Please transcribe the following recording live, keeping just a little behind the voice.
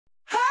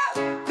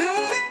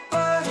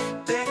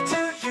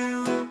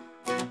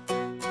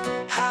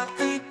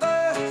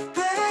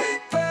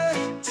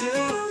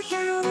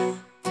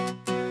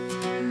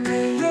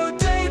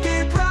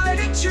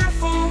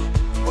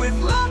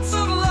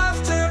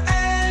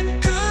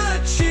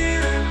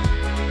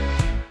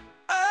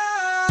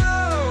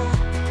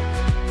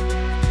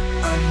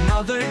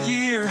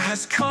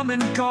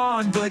and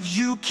gone, but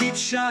you keep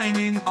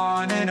shining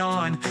on and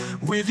on.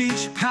 With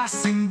each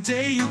passing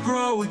day you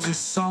grow to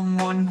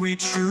someone we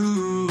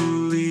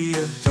truly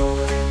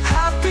adore.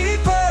 Happy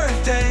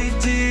birthday,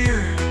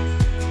 dear.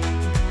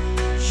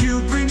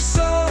 You bring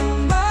so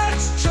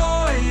much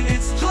joy,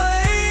 it's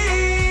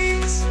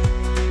plain.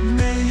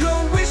 May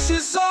your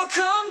wishes all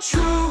come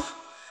true,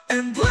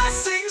 and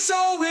blessings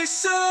always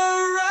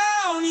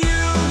surround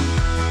you.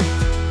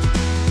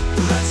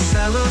 Let's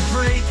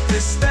celebrate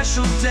this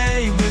special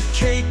day with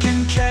cake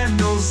and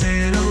candles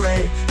in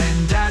array.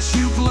 And as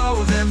you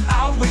blow them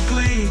out with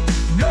glee,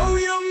 know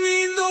you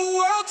mean the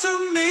world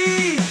to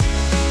me.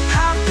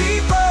 Happy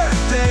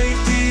birthday,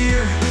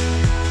 dear.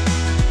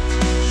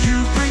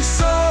 You bring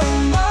so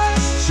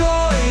much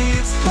joy,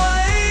 it's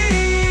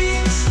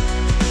plain.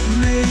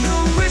 May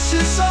your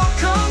wishes all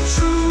come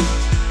true,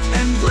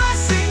 and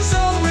blessings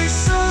always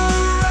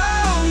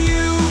surround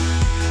you.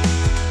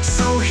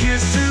 So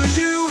here's to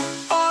you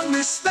on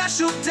this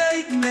special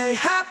day. May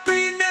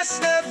happiness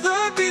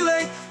never be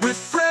late. With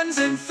friends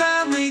and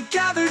family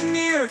gathered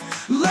near,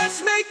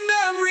 let's make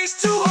memories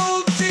to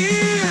hold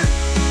dear.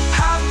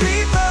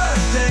 Happy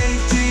birthday,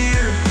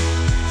 dear.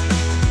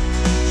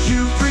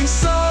 You bring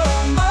so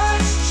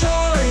much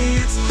joy,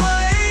 it's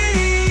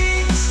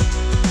plain.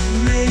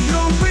 May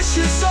your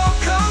wishes all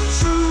come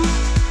true,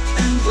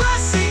 and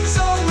blessings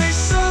always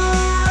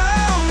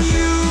surround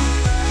you.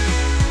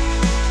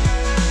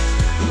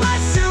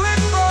 Let's do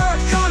it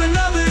work on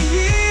another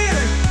year.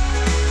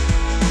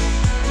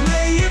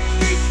 May it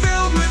be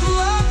filled with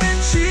love and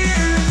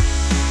cheer.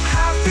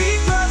 Happy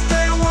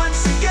birthday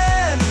once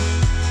again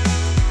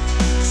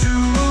to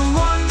a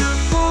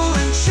wonderful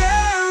and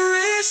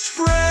cherished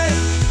friend.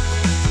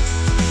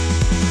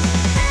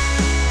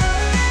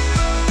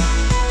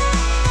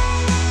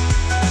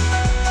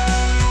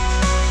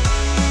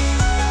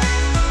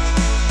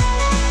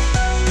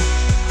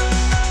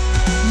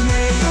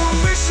 May your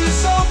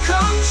wishes all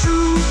come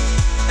true,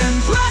 and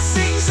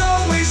blessings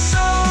always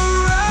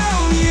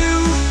surround you.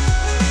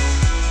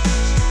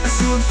 As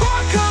you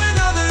embark on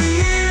another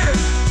year,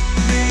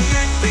 may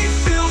it be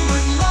filled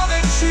with love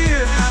and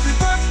cheer. Happy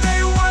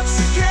birthday once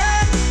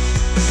again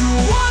to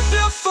a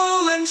wonderful